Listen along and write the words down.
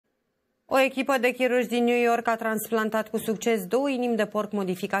O echipă de chirurgi din New York a transplantat cu succes 2 inimi de porc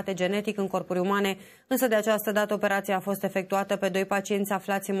modificate genetic în corpuri umane, însă de această dată operația a fost efectuată pe 2 pacienți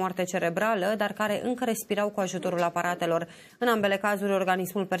aflați în moarte cerebrală, dar care încă respirau cu ajutorul aparatelor. În ambele cazuri,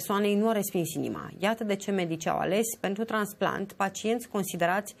 organismul persoanei nu a respins inima. Iată de ce medicii au ales pentru transplant pacienți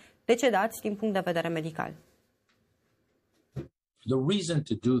considerați decedați din punct de vedere medical. The reason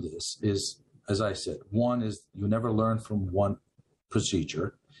to do this is, as I said, one is you never learn from one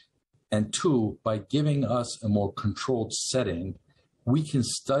procedure. And two, by giving us a more controlled setting, we can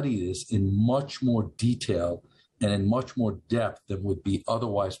study this in much more detail and in much more depth than would be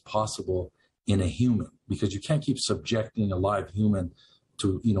otherwise possible in a human, because you can't keep subjecting a live human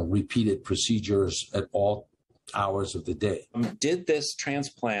to, repeated procedures at all hours of the day. Did this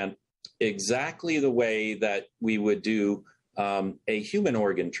transplant exactly the way that we would do a human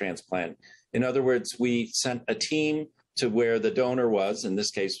organ transplant. In other words, we sent a team to where the donor was, in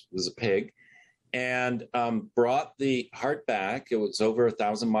this case was a pig, and brought the heart back. It was over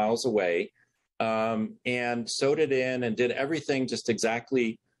 1,000 miles away, and sewed it in and did everything just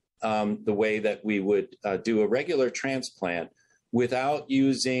exactly the way that we would do a regular transplant without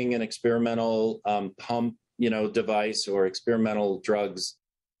using an experimental pump, device or experimental drugs.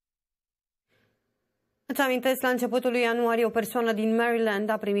 Îți amintesc, la începutul lui ianuarie, o persoană din Maryland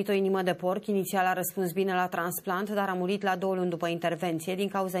a primit o inimă de porc. Inițial a răspuns bine la transplant, dar a murit la 2 luni după intervenție din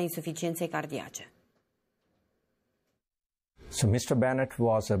cauza insuficienței cardiace. So Mr. Bennet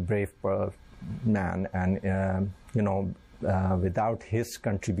was a brave man, and without his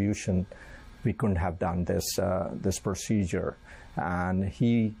contribution, we couldn't have done this procedure. And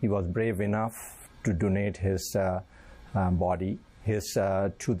he was brave enough to donate his body,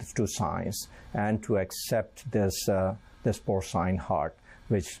 to science, and to accept this porcine heart,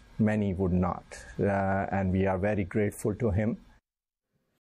 which many would not. And we are very grateful to him.